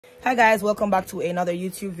Hi guys, welcome back to another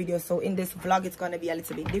YouTube video. So in this vlog, it's going to be a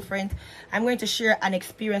little bit different. I'm going to share an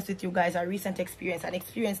experience with you guys, a recent experience, an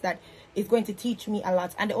experience that is going to teach me a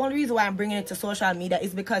lot. And the only reason why I'm bringing it to social media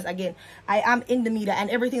is because, again, I am in the media,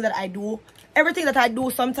 and everything that I do,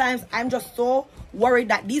 sometimes I'm just so worried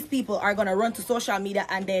that these people are going to run to social media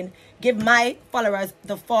and then give my followers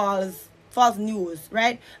the false news,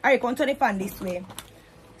 right? All right, come to the fan this way.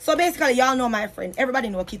 So basically, y'all know my friend. Everybody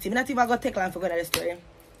know Kitty. I'm not even going to take long for good at the story.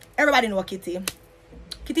 Everybody know Kitty.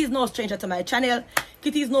 Kitty is no stranger to my channel.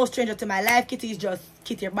 Kitty is no stranger to my life. Kitty is just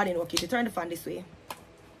Kitty. Everybody know Kitty. Turn the fan this way.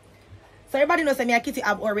 So everybody knows that me and Kitty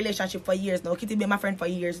have our relationship for years now. Kitty been my friend for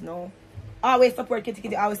years now. Always support Kitty.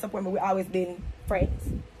 Kitty always support me. We always been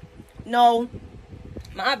friends. Now,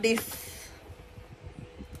 I have this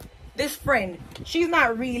friend. She's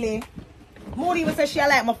not really. More even say she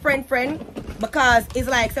like my friend because it's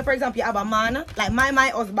like, say for example, you have a man like my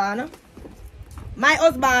husband. My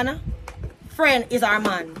husband friend is our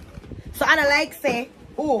man. So I don't like say,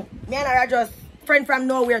 oh, me and her are just friend from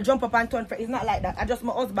nowhere, jump up and turn friend. It's not like that. I just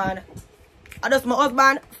my husband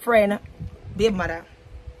friend, babe mother.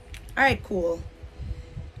 Alright, cool.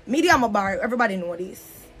 Media I'm a bar, everybody know this.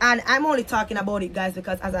 And I'm only talking about it, guys,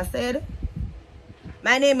 because as I said,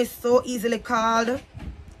 my name is so easily called.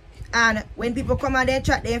 And when people come and they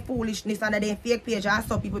chat their foolishness and their fake page, and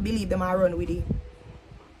some people believe them and run with it.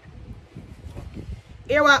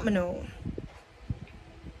 Hear what me know.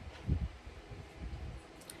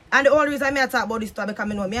 And the only reason I talk about this stuff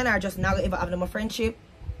because I know me and her just not ever have no friendship.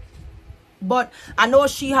 But I know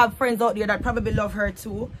she have friends out there that probably love her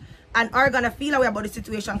too. And are gonna feel away about the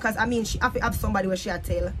situation. Because I mean she have to have somebody where she a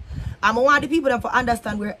tell. I want the people them to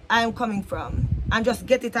understand where I am coming from. And just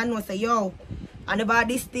get it and know say, yo, I never had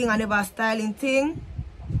this thing, I never had styling thing.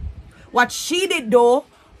 What she did though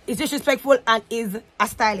is disrespectful and is a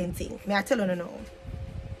styling thing. Me I tell you no.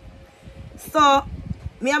 So,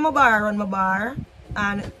 me and my bar run my bar,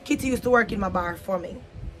 and Kitty used to work in my bar for me.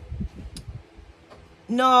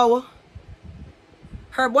 Now,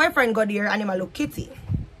 her boyfriend got there and him look Kitty.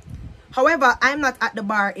 However, I'm not at the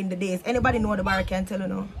bar in the days. Anybody know the bar? I can tell you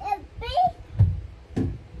now.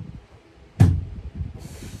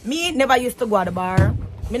 Me never used to go to the bar.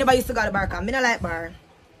 Me never used to go to the bar because me not like bar.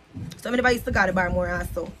 So, me never used to go to the bar more and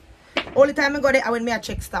so. Only time I go there, I when me a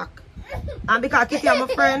check stock. And because Kitty is my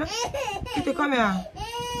friend, Kitty come here.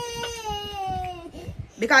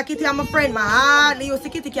 Because Kitty is my friend, my hardly used to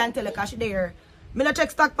Kitty can't tell you because she there. Me no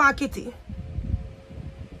check stock for Kitty.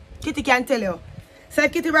 Kitty can't tell you. So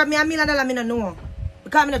if Kitty rob me $1 million, me no know.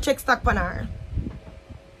 Because me no check stock for her.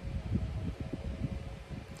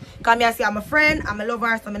 Because me I say I'm a friend, I'm a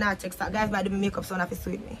lover, so me not check stock. Guys, I do my makeup so I have to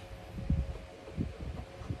sweet me.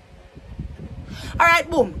 Alright,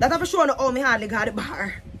 boom. That's for sure how me hardly got the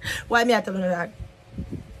bar. Why me I tell you that?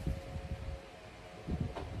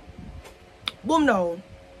 Boom now.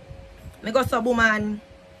 Me go so boom and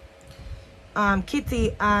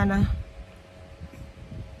Kitty and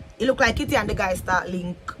it look like Kitty and the guy start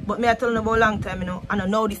link. But me I tell you about a long time, you know. I don't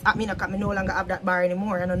know this at me because I no longer have that bar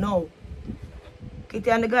anymore. I don't know. Kitty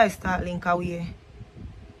and the guy start link away.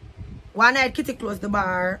 One night Kitty closed the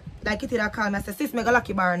bar. Like Kitty that called me and said, sis, me go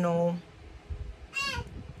lucky bar now.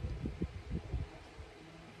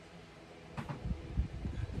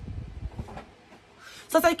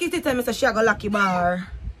 So Kitty tell me so she got lucky bar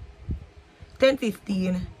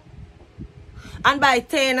 10:15. And by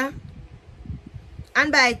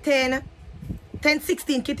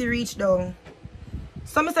 10:16 Kitty reached down.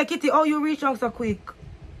 So I say, Kitty, oh you reach down so quick?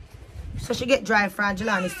 So she get drive from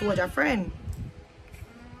Jelani's soldier friend.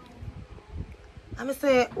 And I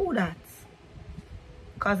say, who that?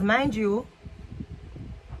 Cause mind you,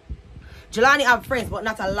 Jelani have friends, but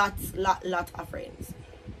not a lot of friends.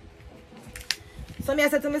 So me I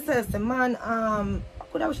said to myself, say, man,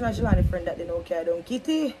 could I wish my Jelani friend that they don't care down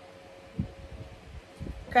Kitty?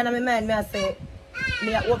 Kind of my mind, me I say,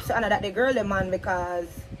 me I hope to that the girl the man because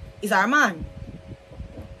he's our man.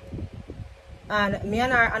 And me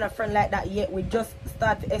and her and a friend like that yet we just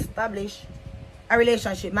start to establish a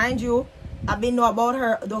relationship. Mind you, I've been know about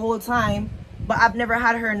her the whole time, but I've never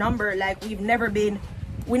had her number. Like we never been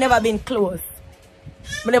close.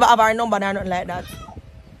 We never have our number or nothing like that.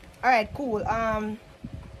 Alright, cool.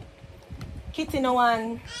 Kitty no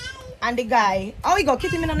one and the guy. How we go?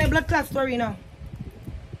 Kitty me on the blood clot story now.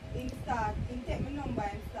 He take my number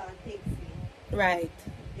and start text me. Right.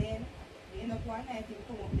 Then he end up one night he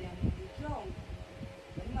come up there and he's drunk.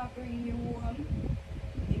 When I bring me home,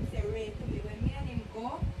 he say right to me. When me and him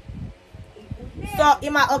go, he put me. So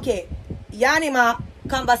okay. You and him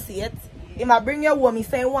conversate. He bring you home, he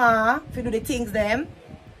say want to do the things them.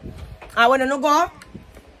 And when you no go,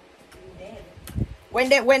 When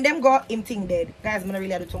them go, him thing dead. Guys, I'm not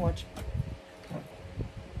really do too much.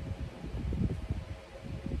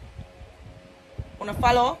 Wanna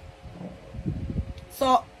follow?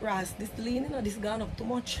 So, Ras, this lean, you know, this gone up too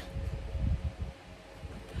much.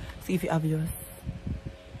 See if you have yours.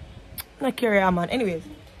 Not curious, man. Anyways,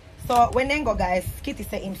 so when them go, guys, Kitty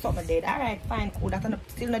said him something dead. Alright, fine, cool. That's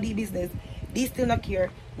still not the business. This still not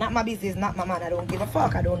care. Not my business, not my man. I don't give a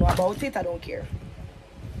fuck. I don't know about it. I don't care.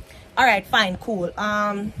 Alright, fine, cool.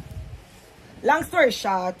 Long story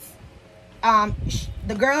short,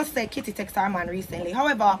 the girl said Kitty texted her man recently.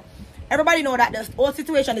 However, everybody know that the whole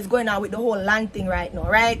situation is going on with the whole land thing right now,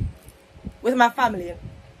 right? With my family.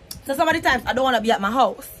 So some of the times I don't want to be at my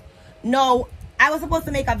house. No, I was supposed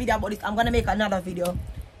to make a video about this. I'm gonna make another video.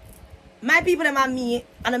 My people, them and me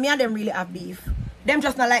and them really have beef. Them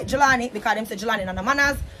just not like Jelani because them say Jelani not the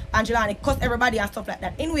manners and Jelani cuss everybody and stuff like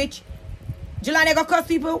that. In which Jelani go cuss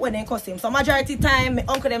people when they cuss him. So majority time, my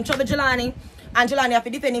uncle them trouble Jelani and Jelani have to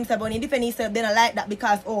defend himself. But when he defend himself, they don't like that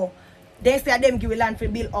because, oh, they say them give a land for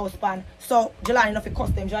build house pan. So Jelani not for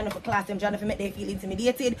cuss them, Jelani not for class them, Jelani not for make them feel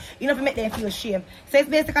intimidated, you know for make them feel shame. So it's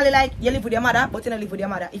basically like you live with your mother, but you don't live with your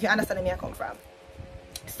mother, if you understand where I come from.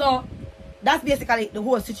 So that's basically the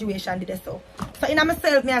whole situation did it so. So in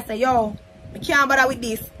myself, me I say, yo, I can't bother with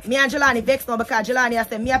this. Me and Jelani vex now because Jelani I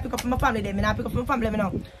say, me I pick up my family them, me I pick up my family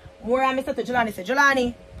now. More I say to Jelani, say,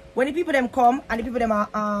 Jelani, when the people them come and the people them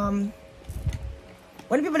are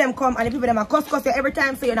when the people them come and the people them are cuss you every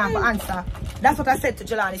time say you don't have to answer. That's what I said to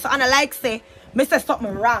Jelani. So and I like say, me say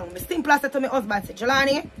something wrong. Me simple said to my husband, say,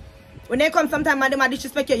 Jelani, when they come sometimes and them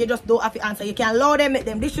disrespect you, you just don't have to answer. You can allow them, make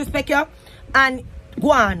them disrespect you and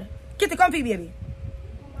go on. Kitty, come for you, baby.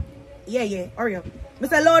 Yeah, hurry up.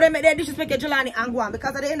 Mr. Lord, make them disrespect you, Jelani, and go on.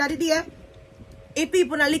 Because at the end of the day, if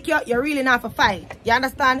people not lick you, you really not have to fight. You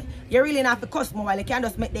understand? You really not have to cuss more while you can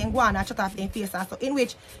just make them go on and shut off their face. And so in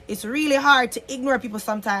which it's really hard to ignore people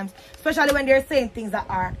sometimes, especially when they're saying things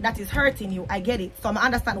that is hurting you. I get it. So I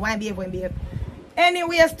understand why I behave when I behave.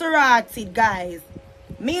 Anyways, to rat it, guys.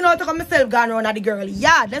 Me know to come myself gone around at the girl.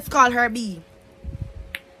 Yeah, let's call her B.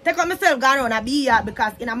 Take up myself gone around at B, yeah,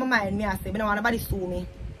 because in my mind, me I say, I don't want nobody sue me.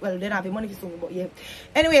 Well, they don't have the money to sue me, but yeah.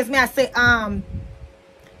 Anyways, me I say,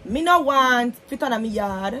 me no want fit on my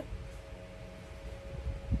yard.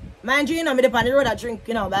 Mind you, you know, me dep on the road I drink,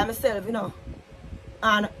 you know, by myself, you know.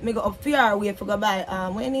 And me go up far away for go buy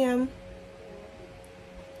when name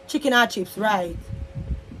chicken and chips, right?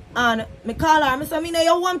 And me call her, me say, me know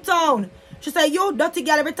your hometown. She say, you dirty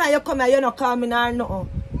girl, every time you come here, you not call me nor nothing.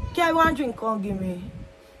 Can I want drink, come give me?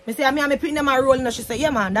 Me say, me putting them a roll, and she say, yeah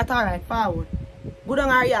man, that's alright, forward. Go down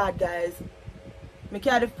our yard, guys. Me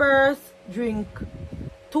carry the first drink.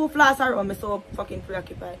 2 flasks of rum, I'm so fucking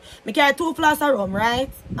preoccupied. Me carry 2 flasks of rum, right?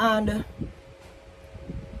 And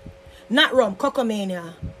not rum,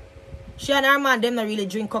 Cocomania. She and her man, them not really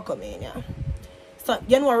drink Cocomania. So,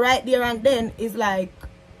 you know, right there and then, is like,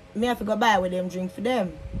 me have to go buy with them drink for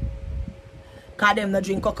them. Because them not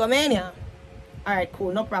drink Cocomania. Alright,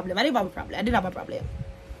 cool, no problem. I didn't have a problem.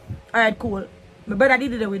 Alright, cool. My brother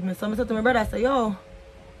did it with me, so I said to my brother, I said, yo,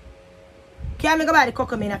 can I go buy the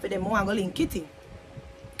Cocomania for them? I want to go link Kitty.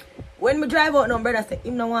 When me drive out now, brother said,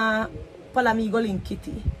 him no want follow me go link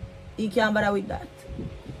Kitty. He can't bother with that.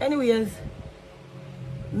 Anyways,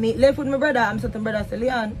 me left with my brother, and I said to my brother, I said,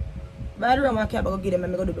 Leon, by the room I can't go get him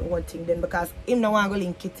and I go do one thing then because him no want to go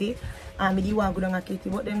link Kitty and me do want to go down a Kitty.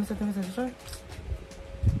 But then I said to myself, sure.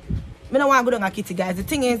 I don't want to go down a Kitty, guys. The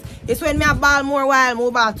thing is, it's when me a ball more while,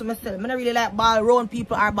 more ball to myself. I don't really like ball round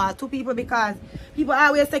people or ball to people because people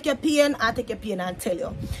always take your pain and take your pain and tell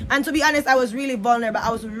you. And to be honest, I was really vulnerable.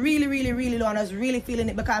 I was really low and I was really feeling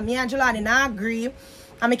it because me and Jelani not agree.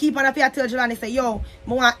 And I keep on tell Jelani, say, yo,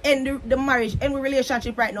 I want to end the marriage, end the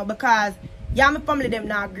relationship right now because yeah, my family them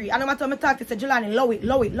not agree. And no matter what I talk to say, Jelani, low it.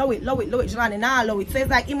 Jelani not low it. So it's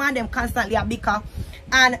like him and them constantly a bicker.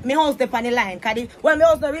 And my house dep on the line. Well, my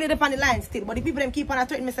house not really dep on the line still. But the people them keep on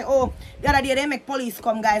threatening me say, oh, the other day they make police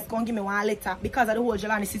come, guys, come give me one letter because of the whole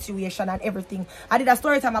Jelani situation and everything. I did a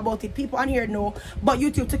story time about it. People on here know. But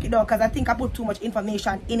YouTube took it down because I think I put too much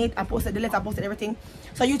information in it. I posted the letter, I posted everything.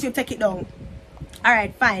 So YouTube take it down.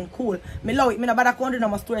 Alright, fine, cool. Me love it. Me no bother come do no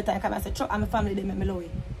more story time because I said, Chuck and my family they make me love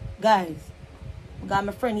it. Guys, I got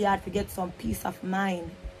my friend yard to get some peace of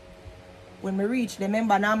mind. When we reach,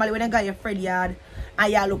 remember normally when I got your friend yard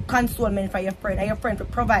and you look consolement for your friend and your friend to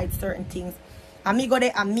provide certain things. And me go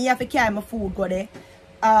there and me have to carry my food go there.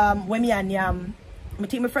 When me and I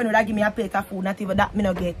think my friend would give me a plate of food, not even that me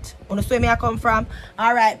no get. You know where me I come from?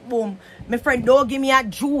 Alright, boom. My friend don't give me a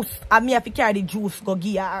juice and me have to carry the juice go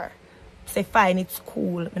give her. Say fine, it's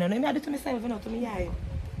cool. I don't know me I do to myself, you know, to me yeah.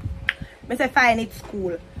 I say fine, it's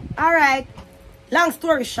cool. Alright. Long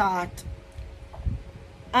story short.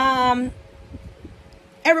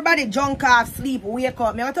 Everybody junk off, sleep, wake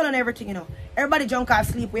up. I'm telling everything, you know. Everybody junk off,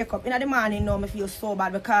 sleep, wake up. In the morning now, I feel so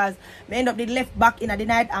bad because I end up the left back in the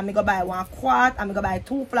night and I go buy 1 quart, and I go buy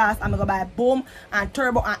 2 flasks, and I go buy boom and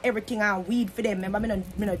turbo and everything and weed for them. Remember,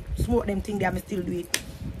 I don't smoke them things there, I still do it.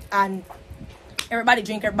 And everybody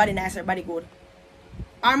drink, everybody nice, everybody good.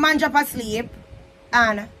 Our man drop asleep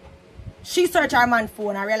and she search our man's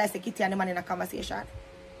phone and realize the Kitty and the man in a conversation.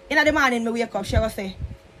 In the morning, I wake up, she will say,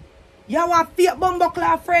 you want a fake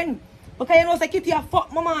bumbuckler friend? Because you know, say Kitty a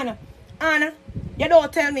fuck my man. And you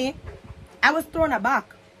don't tell me. I was thrown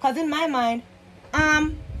aback. Because in my mind,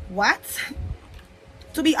 what?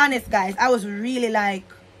 To be honest, guys, I was really like,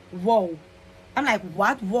 whoa. I'm like,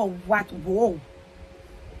 what? Whoa, what? Whoa.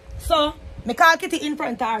 So, I call Kitty in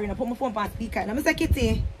front of her and I put my phone on speaker. And I say,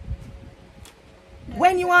 Kitty,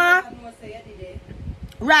 when you are...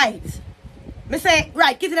 Right. I say,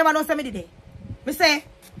 right, Kitty never knows me today. I say,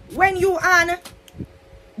 when you and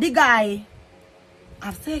the guy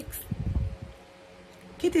have sex,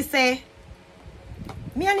 Kitty say,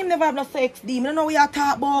 me and him never have no sex, D. I don't know what you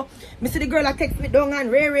talk about. I see the girl that text me down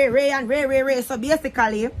and ray. So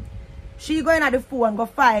basically, she go in at the phone, go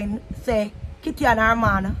find, say, Kitty and her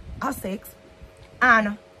man have sex.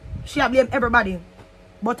 And she blame everybody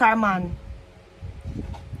but her man.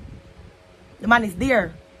 The man is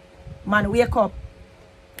there. Man wake up.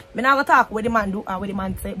 I never talk what the man do and what the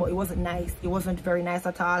man say, but it wasn't nice. It wasn't very nice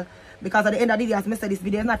at all. Because at the end of the day, as I said, this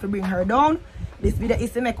video is not to bring her down. This video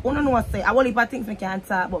is to make one know say, I will if I think I can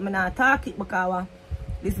talk, but I not talk it because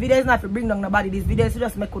this video is not to bring down nobody. This video is to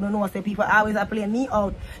just make one know say people always are playing me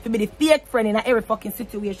out to be the fake friend in every fucking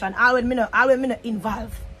situation. Always me not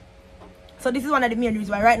involved. So this is one of the main reasons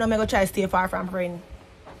why right now I'm going to try to stay far from friend.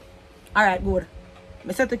 Alright, good.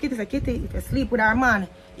 I said to Kitty, say, Kitty, if you sleep with her man,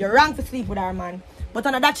 you're wrong to sleep with her man. But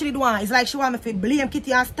on that she did one, it's like she want me to blame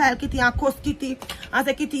Kitty and style Kitty and cuss Kitty and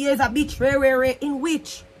say Kitty is a bitch, ray, in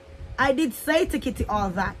which I did say to Kitty all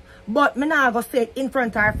that. But me not go say it in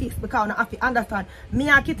front of her face because I have to understand me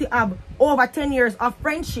and Kitty have over 10 years of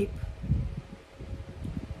friendship.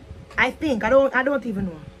 I think, I don't even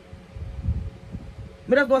know.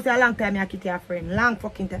 Me just go say a long time me and Kitty are friends. Long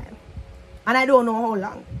fucking time. And I don't know how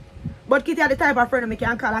long. But Kitty are the type of friend me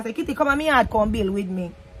can call and say, Kitty, come on me yard, come build with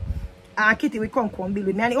me. And Kitty will come build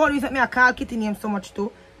with me. And the only reason I call Kitty name so much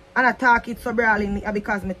too, and I talk it so barely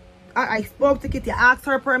because I spoke to Kitty, I asked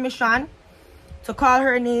her permission to call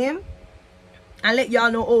her name and let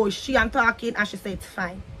y'all know, oh, she I'm talking, and she said it's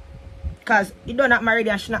fine. Because you don't not married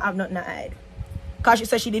and she not have nothing to hide. Because she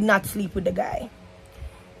said she did not sleep with the guy.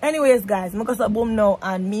 Anyways, guys, I'm going to boom now,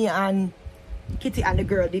 and me and Kitty and the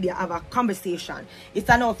girl did have a conversation. It's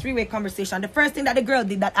a now 3-way conversation. The first thing that the girl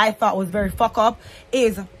did that I thought was very fuck up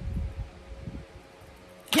is,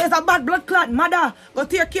 there's a bad blood clot, mother. Go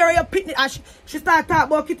take care of your pitney. And she started talking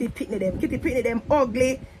about Kitty pitney them. Kitty pitney them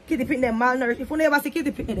ugly. Kitty pitney them malnourished. If you never see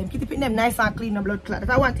Kitty pitney them nice and clean and blood clot.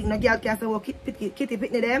 That's one thing the girl can say, well, Kitty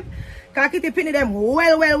pitney them. Because Kitty pitney them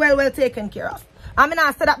well taken care of. I mean,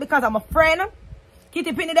 I say that because I'm a friend.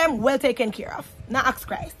 Kitty pitney them well taken care of. Not ask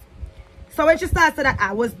Christ. So when she started that,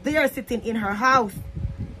 I was there sitting in her house.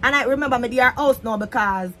 And I remember me at her house now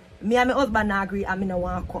because me and my husband agree and me no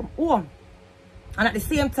want to come home. And at the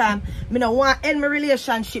same time, me no want to end my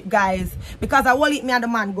relationship, guys. Because I want it me and the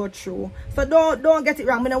man go through. So don't get it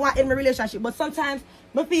wrong. Me no want to end my relationship. But sometimes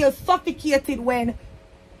me feel suffocated when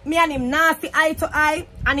me and him nasty eye to eye.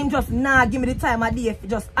 And him just give me the time of day if you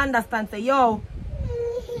just understand. Say, yo,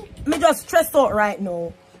 me just stress out right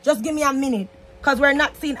now. Just give me a minute. Because we're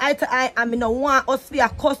not seeing eye to eye. And me no want us to be a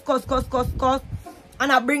cuss.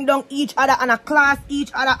 And I bring down each other and I class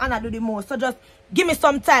each other and I do the most. So just give me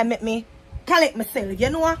some time, make me collect myself. You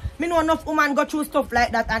know, me know enough women go through stuff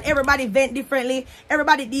like that and everybody vent differently.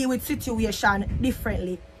 Everybody deal with situation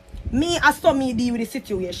differently. Me, I saw me deal with the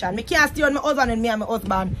situation. Me can't stay on my husband and me and my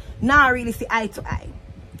husband now really see eye to eye.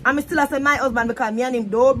 And me still say my husband because me and him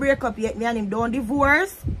don't break up yet. Me and him don't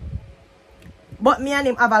divorce. But me and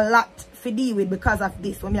him have a lot to deal with because of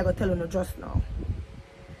this. What me I go tell you no just now.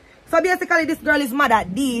 So basically this girl is mad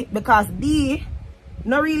at D because D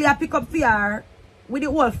not really a pick up for her with the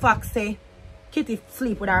whole fact say Kitty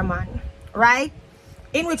sleep with her man. Right?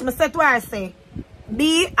 In which I said to her say,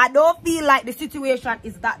 D, I don't feel like the situation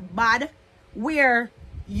is that bad where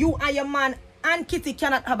you and your man and Kitty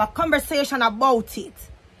cannot have a conversation about it.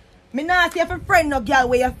 Me not say if a friend no girl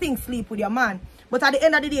where you think sleep with your man. But at the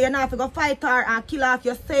end of the day, you not have to go fight her and kill off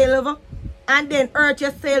yourself and then hurt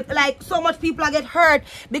yourself. Like so much people get hurt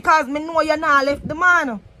because me know you not left the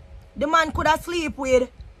man. The man could have sleep with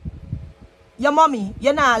your mommy,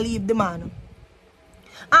 you not leave the man.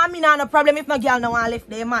 I mean, no problem if my girl no want left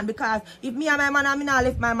the man, because if me and my man, I mean, not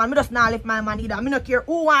left my man, me just not left my man either. Me no care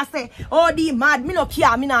who want say, oh, the mad, me no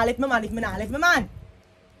care, me not left my man if me not left my man.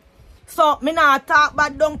 So, me not talk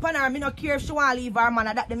bad down pan her, me no care if she want leave her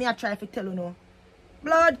man, that me I try to tell you no.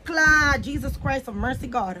 Blood clot, Jesus Christ of mercy,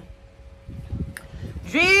 God.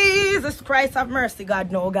 Jesus Christ of mercy,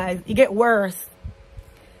 God, no, guys. It get worse.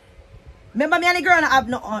 Remember me and the girl I have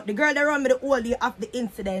no the girl that run me the whole day of the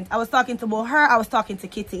incident. I was talking to both her, I was talking to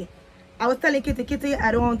Kitty. I was telling Kitty,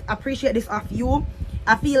 I don't appreciate this of you.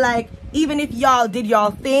 I feel like even if y'all did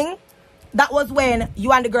y'all thing, that was when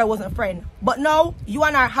you and the girl wasn't friends. But now, you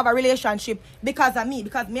and her have a relationship because of me.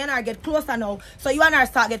 Because me and her get closer now. So you and her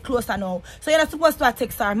start get closer now. So you're not supposed to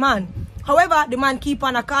text her man. However, the man keep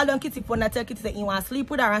on a call on Kitty phone and tell Kitty that he want to sleep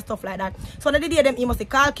with her and stuff like that. So the day them, he must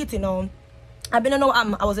call Kitty now. I don't know what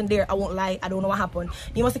happened. I wasn't there. I won't lie. I don't know what happened.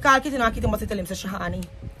 He must call Kitty now and Kitty must tell him, say, honey,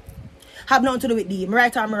 have nothing to do with me. Me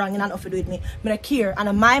right or me wrong, you not nothing to do with me. Me not care.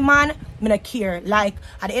 And my man, me not care. Like,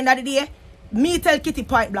 at the end of the day, me tell Kitty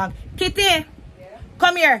point blank, Kitty, yeah?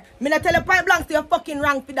 Come here. Me not tell you point blank, so you're fucking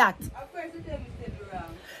wrong for that. Of course you tell me to be wrong.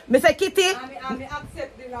 Me say, Kitty. I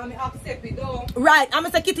accept it though. Right. I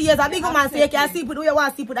say, Kitty, yes, a big woman say you can sleep with who you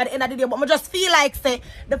want to sleep with at the end of the day. But I just feel like, say,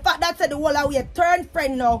 the fact that said the whole of we turn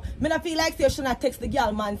friend now, me not feel like say you should not text the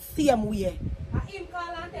girl, man, same way. Him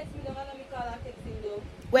call and text me, though, and me call and text him, though.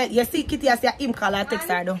 Well, you see, Kitty, I say him call and text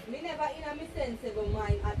her, though. Me never in a sensible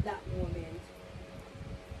mind at that moment.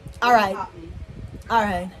 Alright.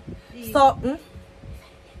 Alright. So,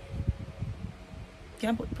 can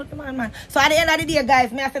I put them on, man? So at the end of the day,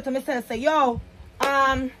 guys, me I said to myself, say, yo,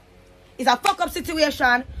 it's a fuck up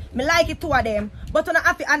situation. Me like it, two of them. But I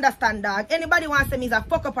have to understand that. Anybody wants to say me is a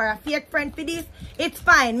fuck up or a fake friend for this, it's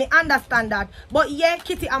fine. Me understand that. But yeah,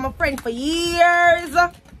 Kitty, I'm a friend for years.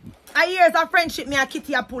 A years of friendship me and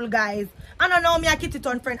Kitty a pull, guys. And I know me and Kitty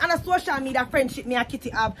turn friend. And a social media friendship me and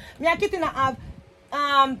Kitty have. Me and Kitty not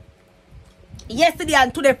have yesterday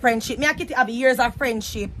and today friendship. Me and Kitty have years of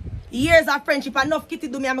friendship. Years of friendship. Enough Kitty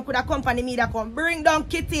do me and I could accompany me that come. Bring down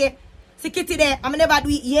Kitty. See Kitty there. I'm never do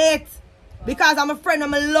it yet. Because I'm a friend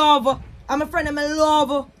I'm a love. I'm a friend I'm a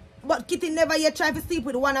love. But Kitty never yet try to sleep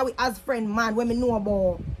with one of we as friend, man, when me know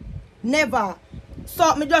about. Never.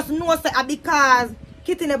 So me just know say because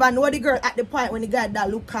Kitty never know the girl at the point when the guy that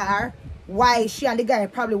look at her. Why she and the guy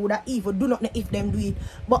probably would have even do nothing if them do it.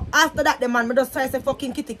 But after that, the man, me just try to say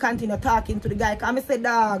fucking Kitty continue talking to the guy. Cause I say,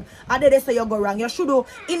 dog, I did they say you go wrong. You should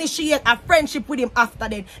initiate a friendship with him after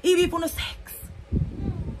that. Even if you no sex.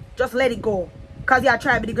 Just let it go. Cause you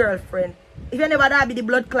try to be the girlfriend. If you never die be the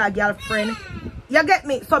blood clot girlfriend. You get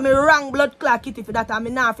me? So me wrong blood clot Kitty for that. And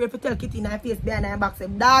me not afraid to tell Kitty in her face behind her back say,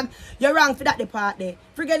 dog, you're wrong for that the part there.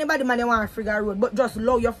 Forget anybody man you want to figure road. But just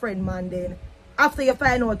love your friend, man, then. After you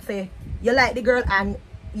find out, say, you like the girl and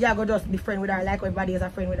you're going to just be friend with her like everybody is a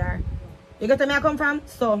friend with her. You get where I come from?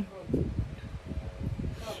 So,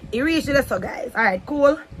 it reached this, so guys. Alright,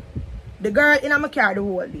 cool. The girl in my car the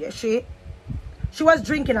whole day, she was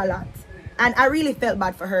drinking a lot. And I really felt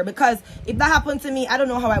bad for her because if that happened to me, I don't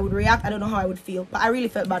know how I would react. I don't know how I would feel. But I really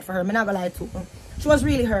felt bad for her. I'm not going to lie to her. She was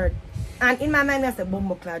really hurt. And in my mind, I said,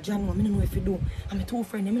 Bumbo Clad, John, I don't know if you do. I'm a two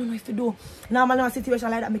friend, I don't know if you do. Now, I'm in a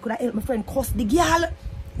situation like that, I could have helped my friend cuss the girl.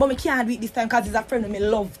 But I can't do it this time because it's a friend that I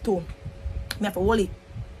love too. I have to hold it.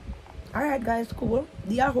 Alright, guys, cool.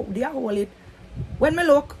 They are hold it. When I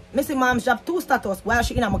look, I see mom's drop 2 status while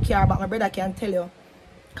she in my car, but my brother can't tell you.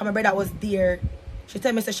 Because my brother was there. She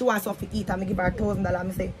tell me say she wants something to eat and I give her $1,000.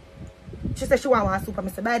 I say, she said she want soup. I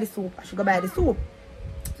say, buy the soup. She go buy the soup.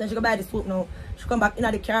 So she go buy the soup now. She come back in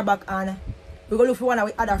the car back and we go look for one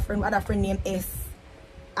of our other friend named S.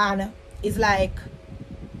 And it's like,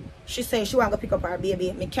 she said she want to pick up her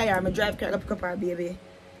baby. Me carry her, me drive car to pick up her baby.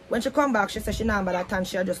 When she come back, she said she not bad time,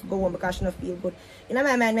 she'll just go home because she don't feel good. In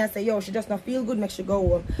my mind, I say, yo, she just not feel good, make she go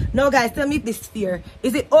home. Now guys, tell me this fear.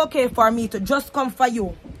 Is it okay for me to just come for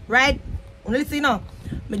you? Right? Listen now.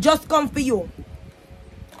 Me just come for you.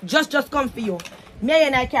 Just come for you. Me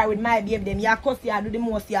and I carry with my baby them. Yeah, cause yeah, do the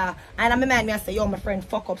most, yeah. And my mind me I say, yo, my friend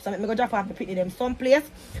fuck up. So me go drop off the pitney them someplace.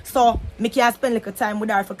 So me can spend like a time with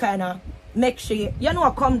her for kinda make sure you know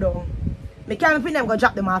I come down. Me can't pin them go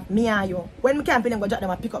drop them off, me and you. When me can't pin them go drop them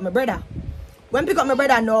off, pick up my brother. When pick up my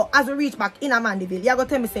brother now, as we reach back in a Mandeville, you go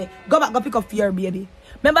tell me say, go back, go pick up for your baby.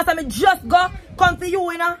 Remember say me just go come for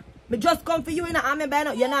you, you know? Me just come for you, you know, and me buy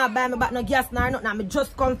no, you not buy me back no gas nor nothing. Me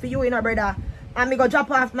just come for you, you know, brother. And me go drop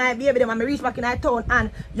off my baby them and me reach back in that town and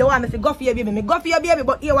you want me to go for your baby. Me go for your baby,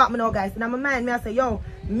 but here what me know, guys. In my mind, me I say, yo,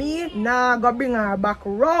 me nah go bring her back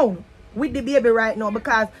round with the baby right now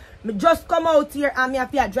because Me just come out here and me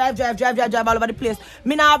have to drive all over the place.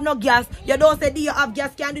 Me not have no gas. You don't say, do you have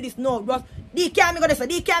gas? Can't do this. No, just, D can't me go this,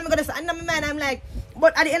 D can't me go this. And in my mind, I'm like,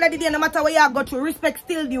 but at the end of the day, no matter where you go to, respect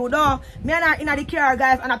still due, though. Me and her in the car,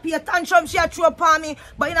 guys, and I pay a tantrum, she a throw upon me.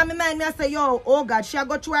 But in my mind, me I say, yo, oh God, she a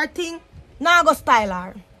go through her thing. Now I go style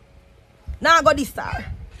her. Now I go this her.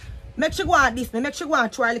 Make sure go on this, make sure go on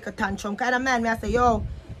throw her like a tantrum. Kind of man, me I say, yo,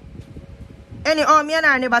 anyhow, me and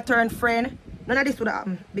her never turned friend. None of this would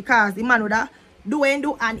happen. Because the man would have do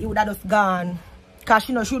and he would have just gone. Because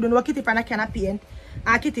she wouldn't know Kitty from a can of paint.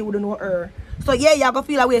 And Kitty wouldn't know her. So yeah, you go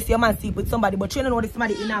feel a way see your man sleep with somebody, but you don't know this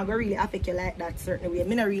somebody in now go really affect you like that certain way.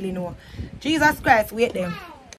 Me not really know. Jesus Christ, wait them.